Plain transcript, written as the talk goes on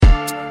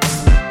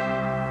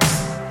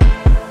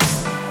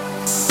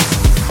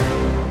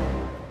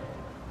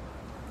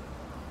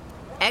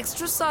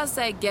Extra sauce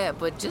I get,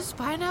 but just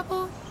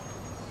pineapple?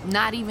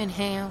 Not even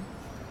ham.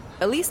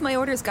 At least my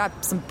order's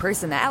got some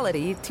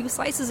personality. 2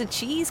 slices of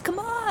cheese? Come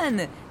on!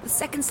 The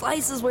second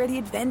slice is where the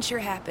adventure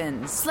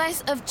happens.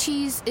 Slice of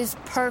cheese is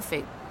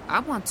perfect. I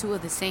want 2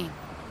 of the same.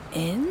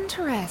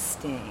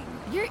 Interesting.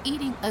 You're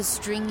eating a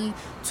stringy,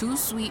 too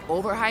sweet,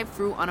 overhyped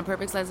fruit on a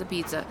perfect slice of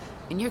pizza,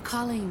 and you're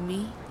calling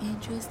me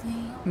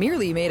interesting?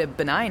 Merely made a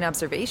benign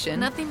observation.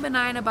 Nothing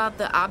benign about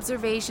the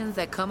observations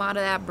that come out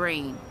of that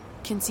brain.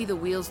 Can see the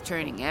wheels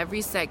turning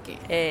every second.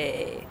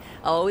 Hey,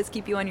 I'll always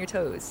keep you on your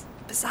toes.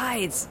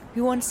 Besides,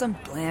 who wants some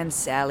bland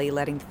Sally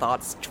letting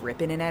thoughts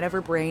drip in and out of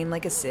her brain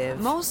like a sieve?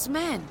 Most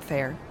men.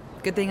 Fair.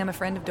 Good thing I'm a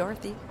friend of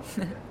Dorothy.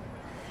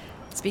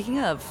 Speaking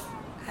of,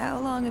 how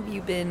long have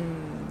you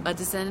been... A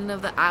descendant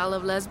of the Isle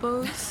of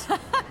Lesbos?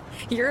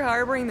 You're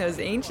harboring those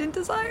ancient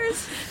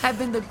desires? Have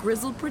been the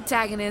grizzled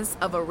protagonist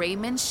of a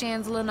Raymond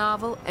Chandler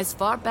novel as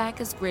far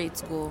back as grade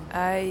school.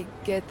 I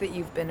get that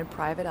you've been a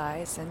private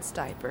eye since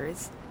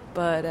diapers,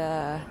 but,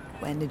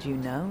 when did you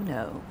know?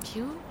 No.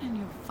 You and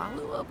your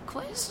follow-up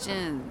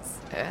questions.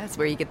 That's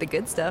where you get the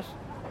good stuff.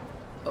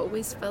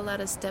 Always fell out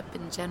of step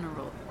in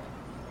general.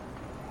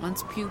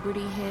 Once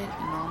puberty hit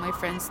and all my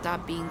friends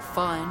stopped being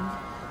fun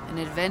and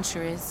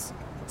adventurous,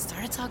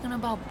 started talking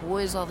about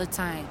boys all the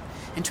time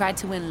and tried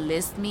to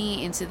enlist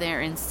me into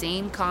their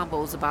insane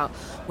combos about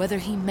whether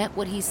he meant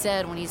what he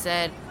said when he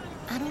said,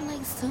 I don't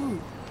like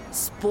soup.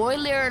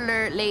 Spoiler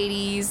alert,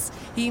 ladies.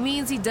 He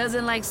means he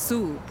doesn't like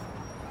soup.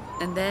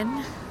 And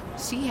then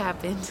she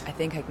happened. I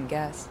think I can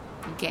guess.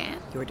 You can?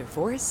 Your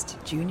divorced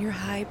junior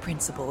high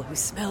principal who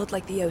smelled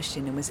like the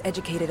ocean and was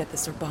educated at the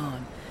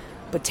Sorbonne,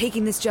 but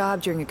taking this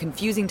job during a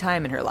confusing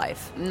time in her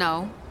life.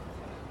 No.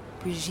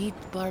 Brigitte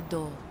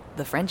Bardot.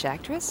 The French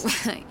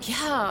actress?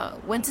 Yeah,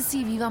 went to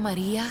see Viva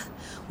Maria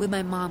with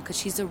my mom because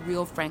she's a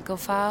real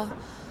Francophile.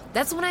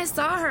 That's when I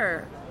saw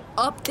her.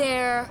 Up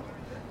there,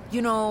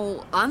 you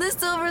know, on the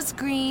silver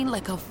screen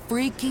like a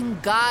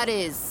freaking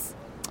goddess.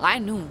 I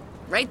knew.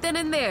 Right then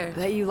and there.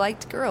 That you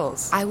liked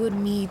girls. I would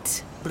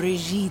meet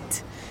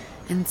Brigitte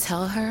and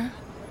tell her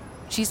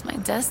she's my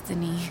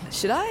destiny.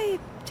 Should I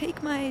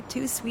take my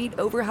too sweet,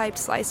 overhyped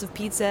slice of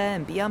pizza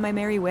and be on my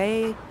merry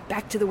way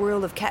back to the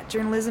world of cat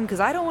journalism?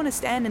 Because I don't want to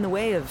stand in the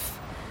way of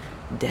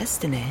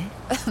destiny.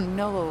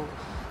 No,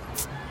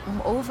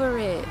 I'm over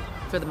it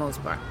for the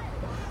most part.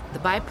 The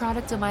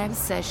byproduct of my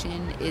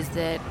obsession is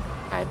that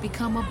I've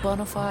become a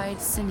bona fide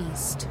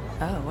cineast.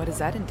 Oh, what does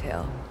that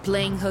entail?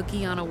 Playing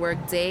hooky on a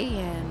work day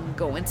and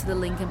going to the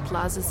Lincoln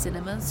Plaza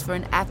cinemas for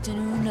an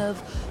afternoon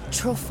of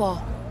Truffaut.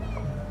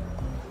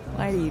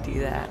 Why do you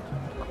do that?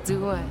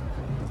 Do what?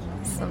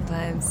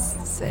 Sometimes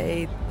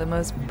say the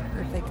most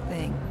perfect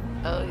thing.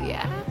 Oh,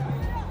 yeah?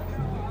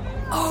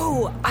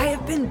 Oh, I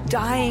have been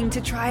dying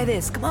to try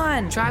this. Come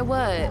on. Try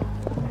what?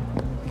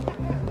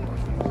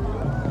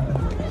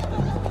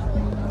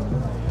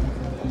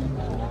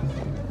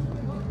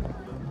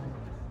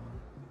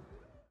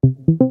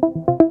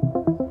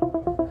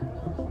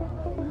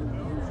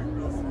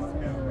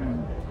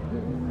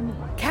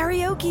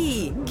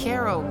 Karaoke.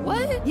 Carol,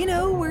 what? You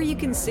know, where you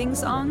can sing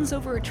songs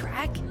over a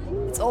track?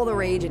 It's all the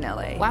rage in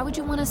LA. Why would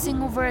you want to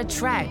sing over a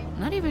track?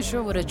 Not even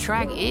sure what a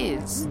track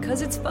is.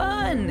 'Cause it's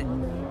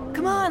fun.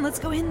 Come on, let's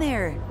go in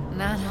there.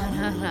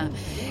 Nah.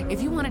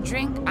 If you want to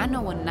drink, I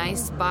know a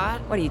nice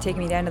spot. What, are you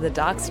taking me down to the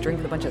docks to drink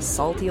with a bunch of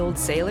salty old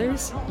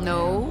sailors?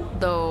 No,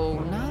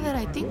 though, now that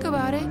I think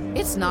about it,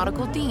 it's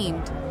nautical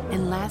themed.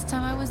 And last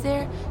time I was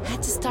there, I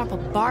had to stop a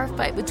bar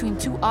fight between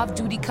 2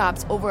 off-duty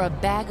cops over a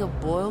bag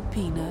of boiled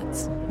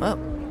peanuts. Well,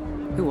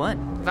 who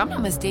won? If I'm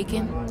not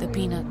mistaken, the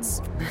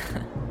peanuts.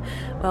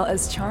 Well,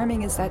 as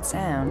charming as that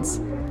sounds,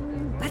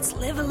 let's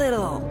live a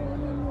little.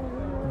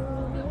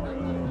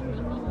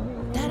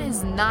 That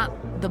is not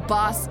the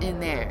boss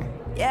in there.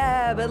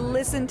 Yeah, but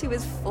listen to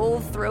his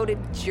full-throated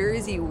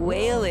Jersey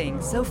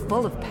wailing, so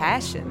full of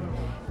passion.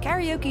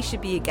 Karaoke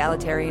should be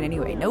egalitarian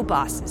anyway, no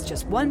bosses,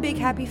 just one big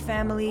happy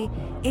family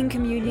in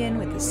communion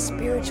with the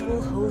spiritual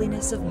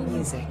holiness of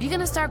music. You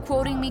gonna start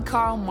quoting me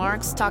Karl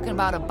Marx talking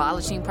about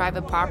abolishing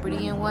private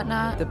property and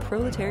whatnot? The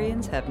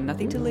proletarians have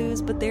nothing to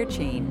lose but their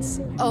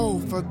chains. Oh,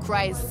 for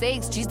Christ's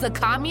sakes, she's the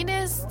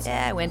communist?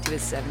 Yeah, I went to a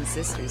Seven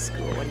Sisters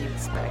school, what do you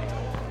expect?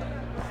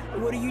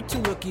 What are you two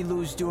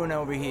looky-loos doing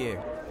over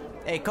here?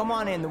 Hey, come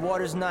on in, the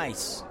water's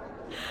nice.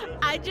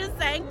 I just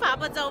sang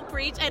Papa Don't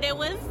Preach and it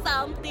was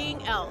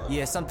something else.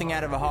 Yeah, something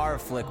out of a horror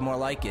flick, more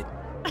like it.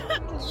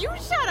 You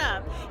shut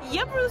up.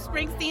 Your Bruce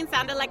Springsteen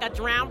sounded like a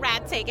drowned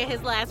rat taking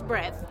his last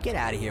breath. Get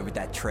out of here with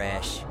that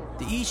trash.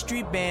 The E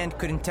Street Band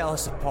couldn't tell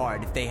us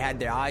apart if they had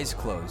their eyes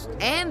closed.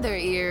 And their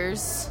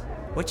ears.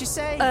 What you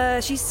say?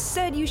 She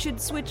said you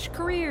should switch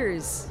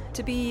careers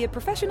to be a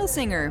professional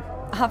singer.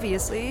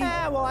 Obviously.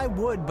 Well, I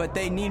would, but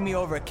they need me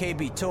over at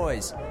KB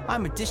Toys.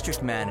 I'm a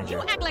district manager.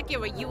 You act like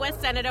you're a U.S.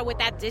 senator with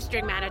that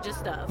district manager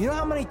stuff. You know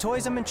how many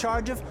toys I'm in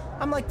charge of?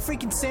 I'm like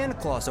freaking Santa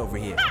Claus over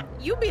here. Ha!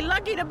 You be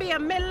lucky to be a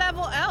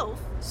mid-level elf.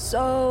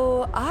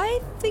 So, I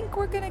think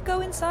we're gonna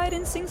go inside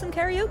and sing some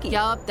karaoke.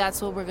 Yup,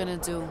 that's what we're gonna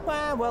do.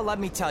 Well, let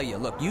me tell you.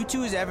 Look, you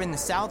two's ever in the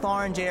South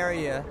Orange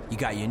area. You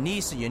got your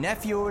niece or your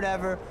nephew or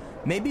whatever.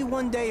 Maybe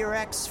one day your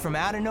ex, from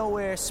out of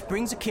nowhere,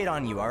 springs a kid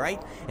on you, all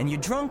right? And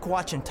you're drunk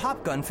watching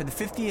Top Gun for the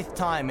 50th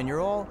time, and you're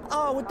all,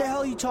 oh, what the hell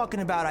are you talking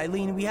about,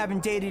 Eileen? We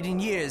haven't dated in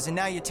years, and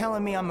now you're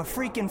telling me I'm a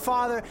freaking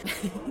father?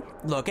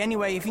 Look,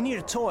 anyway, if you need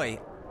a toy,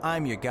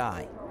 I'm your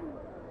guy.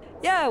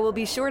 Yeah, we'll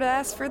be sure to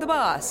ask for the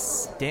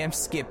boss. Damn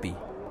Skippy.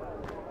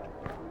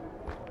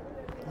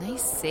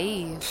 Nice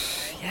save.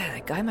 Yeah,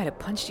 that guy might have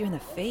punched you in the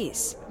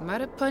face.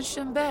 Might have punched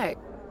him back.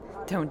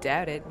 Don't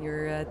doubt it.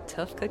 You're a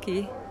tough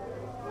cookie.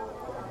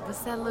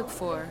 What's that look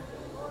for?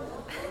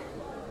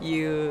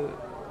 You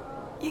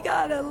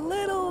got a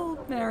little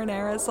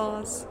marinara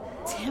sauce.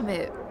 Damn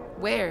it.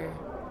 Where?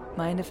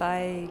 Mind if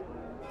I...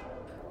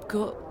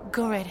 Go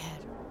right ahead.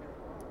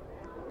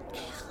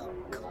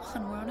 Come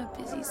on, we're on a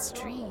busy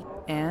street.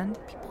 And?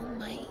 People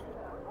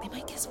they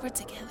might guess we're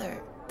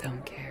together.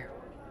 Don't care.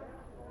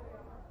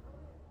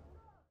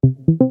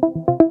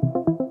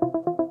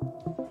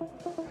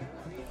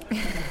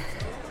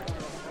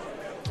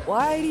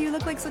 Why do you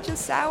look like such a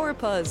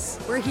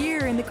sourpuss? We're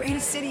here in the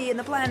greatest city in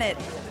the planet.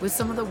 With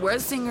some of the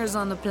worst singers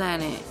on the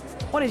planet.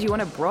 What, did you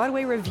want a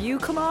Broadway review?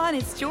 Come on,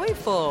 it's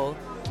joyful.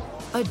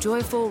 A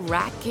joyful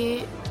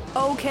racket.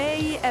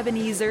 Okay,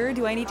 Ebenezer,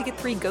 do I need to get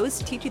 3 ghosts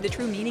to teach you the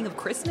true meaning of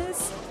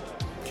Christmas?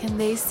 Can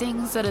they sing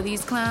instead of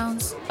these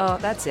clowns? Oh,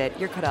 that's it.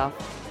 You're cut off.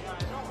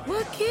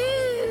 What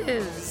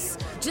gives?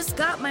 Just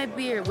got my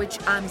beer, which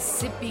I'm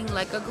sipping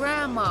like a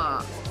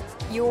grandma.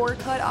 You're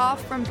cut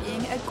off from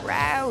being a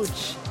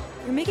grouch.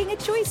 You're making a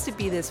choice to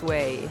be this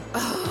way.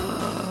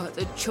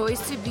 The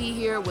choice to be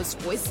here was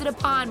foisted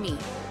upon me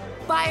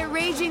by a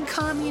raging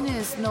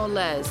communist, no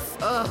less.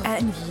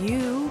 And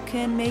you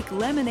can make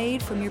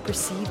lemonade from your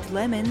perceived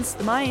lemons.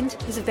 The mind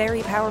is a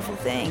very powerful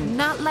thing.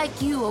 Not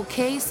like you,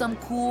 okay? Some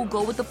cool,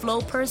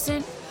 go-with-the-flow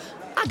person.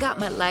 I got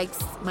my likes,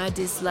 my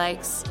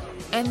dislikes,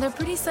 and they're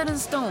pretty set in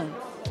stone.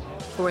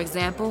 For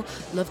example,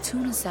 love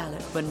tuna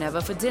salad, but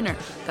never for dinner.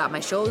 Got my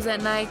shows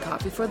at night,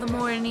 coffee for the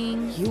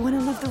morning. You want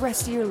to live the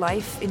rest of your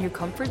life in your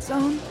comfort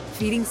zone?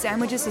 Feeding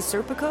sandwiches to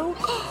Serpico?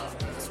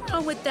 What's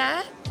wrong with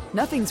that?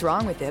 Nothing's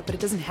wrong with it, but it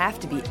doesn't have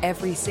to be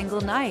every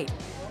single night.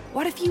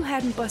 What if you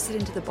hadn't busted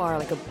into the bar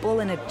like a bull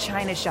in a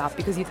china shop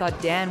because you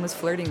thought Dan was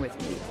flirting with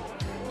you?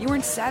 You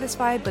weren't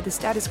satisfied by the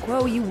status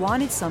quo, you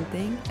wanted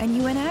something, and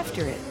you went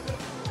after it.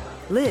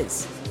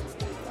 Liz,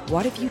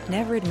 what if you'd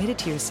never admitted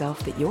to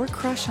yourself that your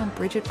crush on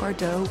Bridget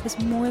Bardot was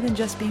more than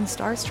just being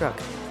starstruck?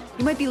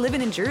 You might be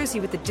living in Jersey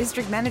with the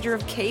district manager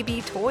of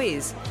KB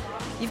Toys.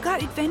 You've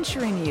got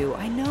adventure in you,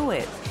 I know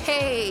it.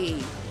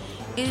 Hey,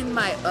 in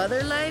my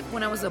other life,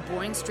 when I was a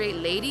boring straight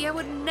lady, I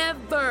would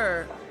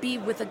never be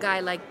with a guy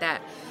like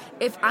that.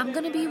 If I'm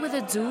gonna be with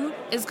a dude,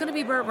 it's gonna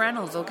be Burt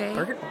Reynolds, okay?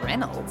 Burt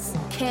Reynolds?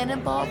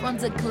 Cannonball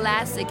runs a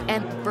classic,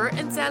 and Burt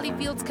and Sally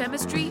Field's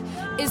chemistry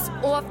is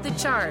off the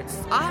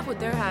charts. I have what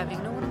they're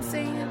having, know what I'm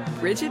saying?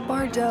 Bridget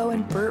Bardot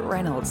and Burt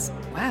Reynolds.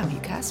 Wow, you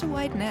cast a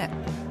wide net.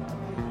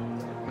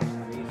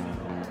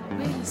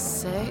 Wait a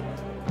sec.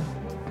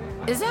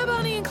 Is that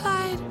Bonnie and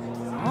Clyde?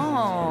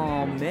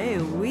 Oh,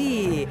 mais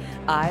oui.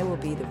 I will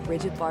be the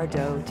Bridget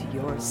Bardot to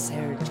your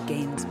Serge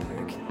Gainsbourg.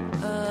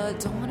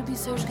 Don't want to be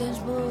Serge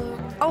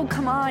Gainsbourg. Oh,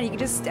 come on. You can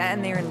just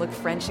stand there and look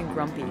French and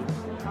grumpy.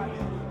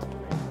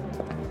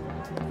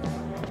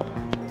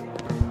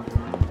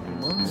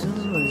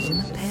 Bonjour, je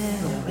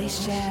m'appelle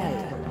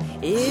Rachel.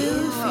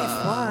 Il fait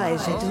froid,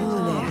 je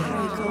dois les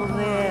haricots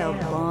verts,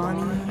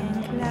 Bonnie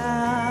and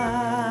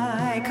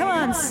Clyde. Come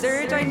on,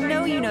 Serge. I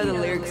know you know the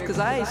lyrics, because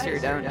I sure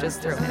don't.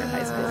 Just throw in a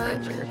high school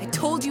picture. I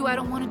told you I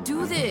don't want to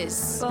do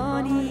this.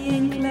 Bonnie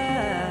and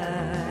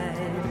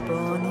Clyde,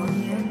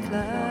 Bonnie and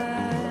Clyde,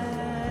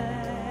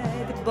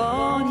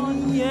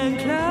 Bonnie and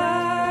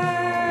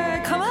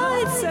Clyde. Come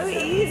on, it's so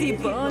easy,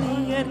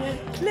 Bonnie and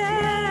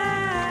Clyde.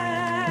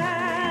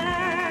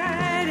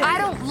 I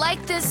don't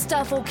like this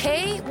stuff,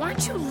 okay? Why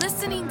aren't you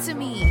listening to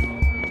me?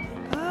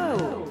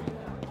 Oh.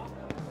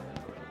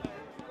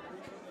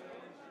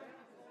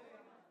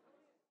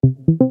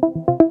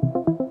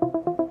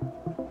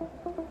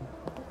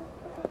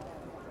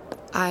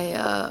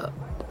 I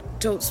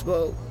don't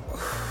smoke,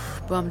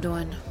 but I'm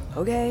doing.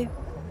 Okay.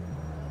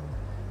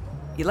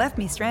 You left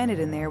me stranded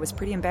in there. It was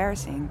pretty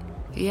embarrassing.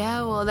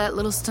 Yeah, well, that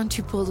little stunt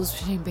you pulled was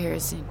pretty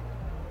embarrassing.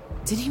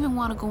 Didn't even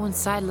want to go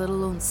inside, let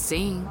alone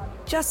sing.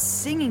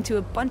 Just singing to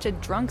a bunch of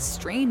drunk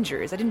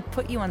strangers. I didn't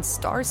put you on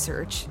Star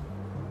Search.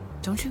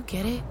 Don't you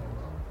get it?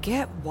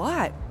 Get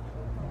what?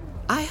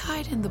 I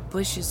hide in the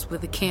bushes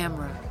with a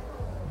camera.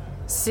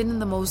 Sit in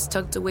the most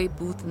tucked away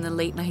booth in the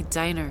late night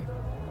diner,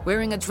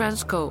 wearing a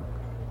trench coat,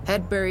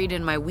 head buried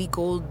in my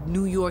week-old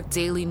New York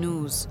Daily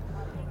News.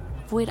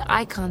 Avoid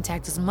eye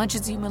contact as much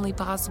as humanly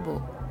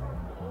possible.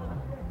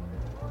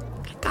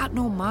 I got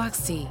got no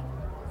moxie.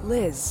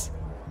 Liz,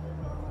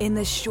 in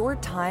the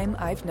short time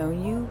I've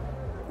known you,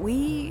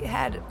 we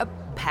had a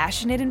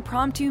passionate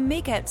impromptu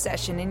make-out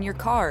session in your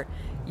car.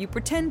 You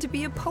pretend to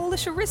be a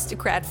Polish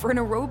aristocrat for an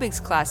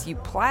aerobics class. You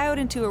plowed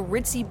into a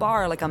ritzy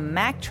bar like a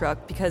Mack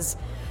truck because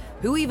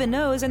who even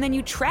knows? And then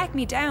you track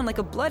me down like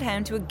a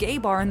bloodhound to a gay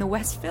bar in the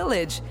West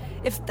Village.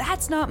 If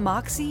that's not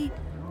moxie,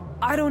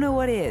 I don't know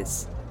what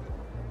is.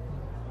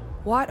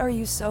 What are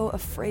you so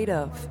afraid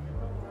of?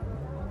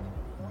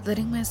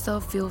 Letting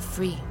myself feel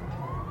free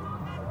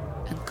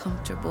and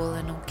comfortable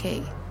and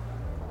okay.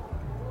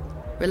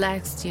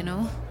 Relaxed, you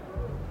know?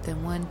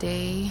 Then one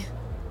day,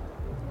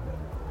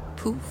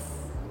 poof,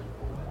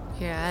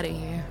 you're out of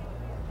here.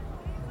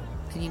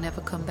 And you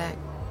never come back.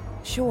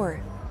 Sure,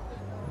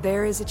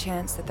 there is a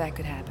chance that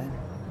could happen.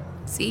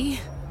 See?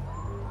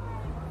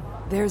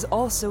 There's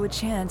also a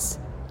chance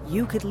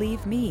you could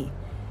leave me.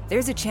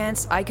 There's a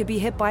chance I could be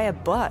hit by a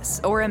bus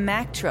or a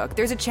Mack truck.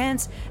 There's a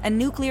chance a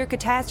nuclear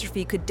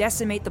catastrophe could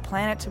decimate the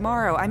planet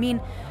tomorrow. I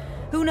mean,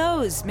 who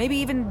knows? Maybe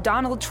even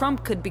Donald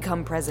Trump could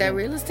become president. That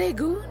real estate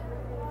goon?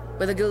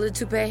 With a gilded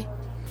toupee?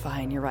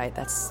 Fine, you're right.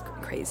 That's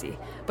crazy.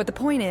 But the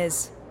point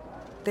is,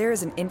 there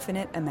is an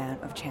infinite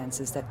amount of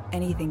chances that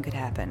anything could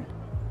happen.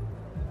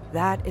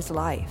 That is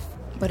life.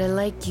 But I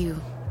like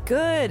you.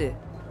 Good.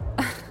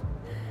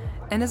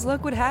 And as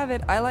luck would have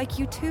it, I like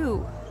you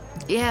too.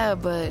 Yeah,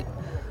 but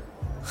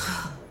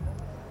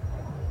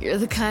you're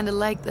the kind of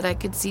like that I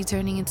could see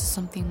turning into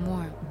something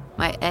more.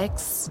 My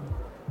ex,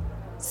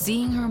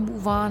 seeing her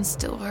move on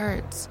still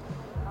hurts,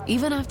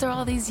 even after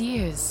all these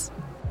years.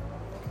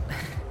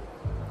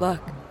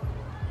 Look,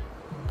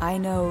 I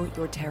know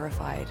you're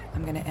terrified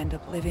I'm gonna end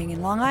up living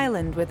in Long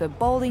Island with a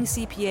balding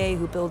CPA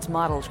who builds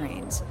model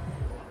trains.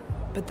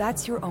 But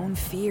that's your own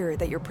fear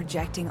that you're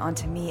projecting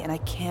onto me, and I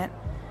can't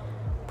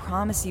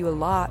promise you a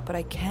lot, but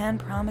I can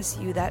promise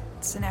you that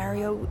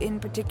scenario in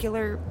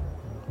particular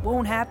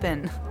won't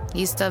happen.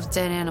 You stuff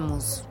dead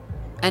animals.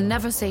 And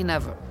never say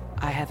never.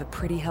 I have a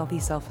pretty healthy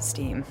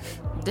self-esteem.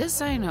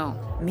 This I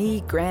know.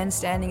 Me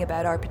grandstanding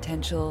about our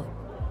potential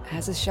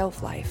has a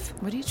shelf life.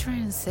 What are you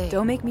trying to say?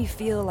 Don't make me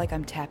feel like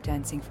I'm tap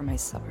dancing for my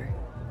supper.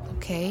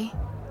 Okay.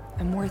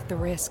 I'm worth the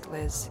risk,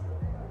 Liz.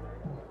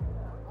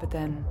 But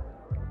then,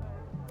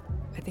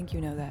 I think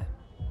you know that.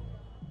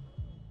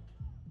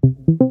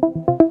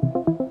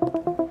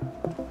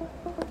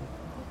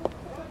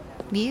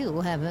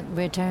 You haven't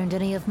returned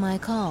any of my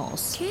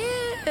calls.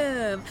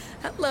 Kim!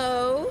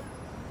 Hello!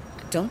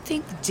 I don't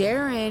think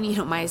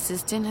Darren, my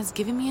assistant, has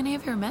given me any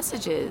of your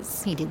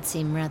messages. He did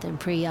seem rather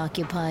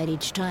preoccupied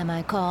each time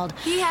I called.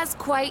 He has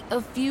quite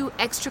a few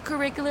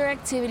extracurricular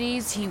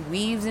activities he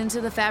weaves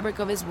into the fabric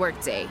of his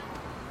workday.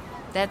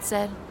 That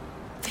said,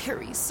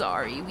 very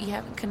sorry we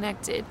haven't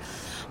connected.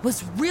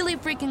 Was really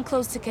freaking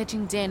close to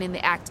catching Dan in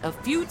the act a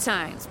few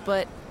times,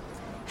 but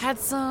had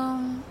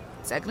some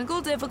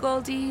technical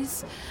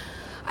difficulties.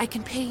 I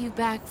can pay you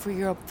back for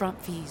your upfront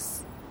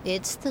fees.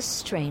 It's the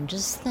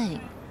strangest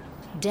thing.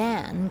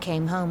 Dan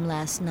came home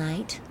last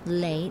night,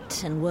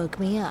 late, and woke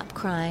me up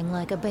crying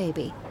like a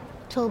baby.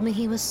 Told me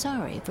he was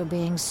sorry for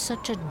being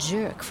such a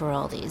jerk for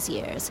all these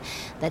years,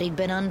 that he'd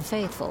been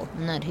unfaithful,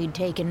 and that he'd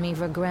taken me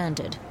for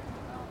granted.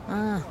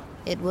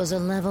 It was a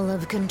level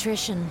of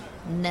contrition.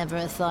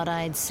 Never thought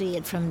I'd see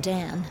it from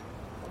Dan.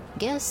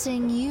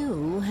 Guessing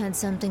you had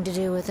something to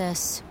do with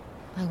this.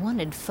 I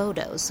wanted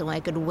photos so I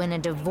could win a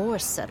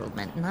divorce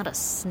settlement, not a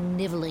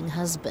sniveling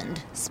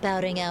husband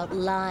spouting out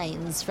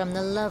lines from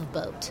the Love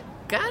Boat.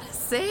 Gotta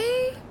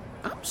say,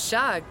 I'm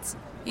shocked.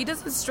 He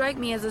doesn't strike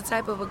me as the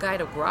type of a guy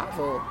to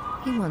grovel.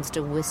 He wants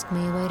to whisk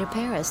me away to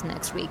Paris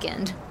next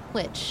weekend,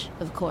 which,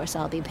 of course,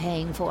 I'll be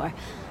paying for.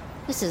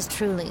 This is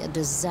truly a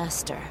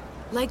disaster.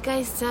 Like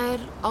I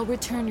said, I'll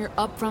return your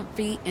upfront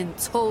fee in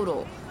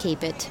total.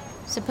 Keep it.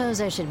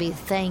 Suppose I should be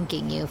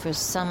thanking you for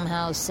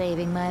somehow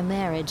saving my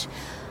marriage.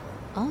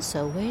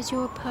 Also, where's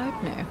your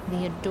partner?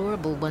 The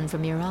adorable one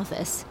from your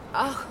office.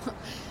 Oh,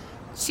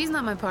 she's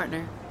not my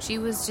partner. She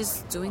was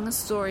just doing a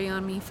story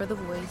on me for The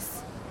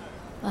Voice.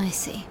 I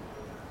see.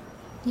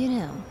 You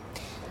know,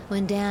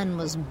 when Dan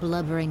was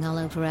blubbering all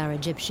over our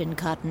Egyptian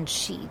cotton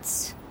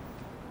sheets,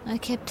 I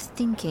kept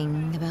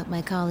thinking about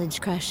my college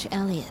crush,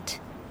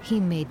 Elliot. He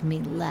made me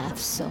laugh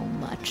so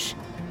much.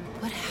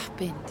 What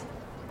happened?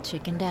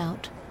 Chickened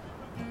out.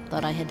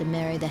 Thought I had to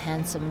marry the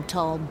handsome,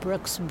 tall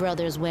Brooks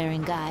Brothers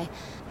wearing guy.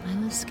 I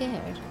was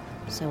scared,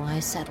 so I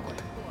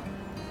settled.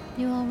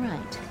 You all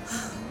right?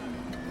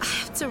 I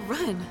have to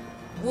run.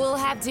 We'll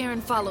have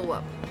Darren follow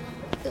up.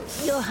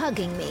 You're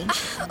hugging me.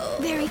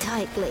 Very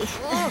tightly.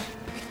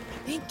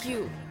 Thank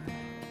you.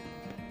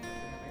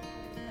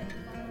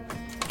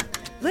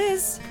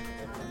 Liz,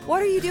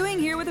 what are you doing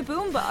here with a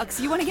boombox?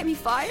 You want to get me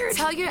fired?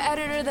 Tell your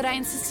editor that I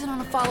insisted on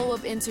a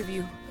follow-up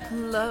interview.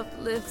 Love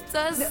lifts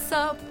us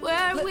up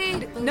where we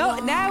belong. No,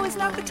 now is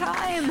not the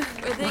time.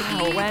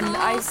 Wow, when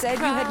I said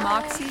you had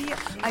moxie,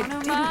 I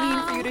didn't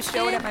mean for you to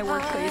show it at my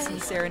workplace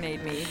and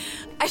serenade me.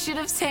 I should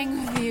have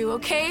sang with you,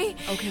 okay?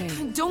 Okay.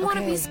 Don't want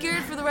to be okay.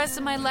 scared for the rest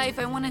of my life.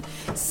 I want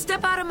to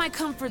step out of my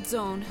comfort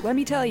zone. Let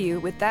me tell you,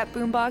 with that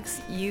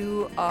boombox,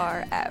 you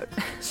are out.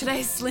 Should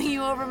I sling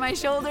you over my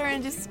shoulder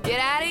and just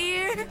get out of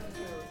here?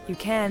 You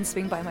can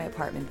swing by my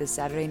apartment this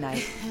Saturday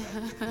night.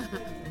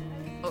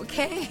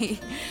 Okay.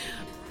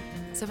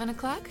 7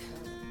 o'clock?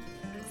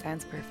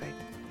 Sounds perfect.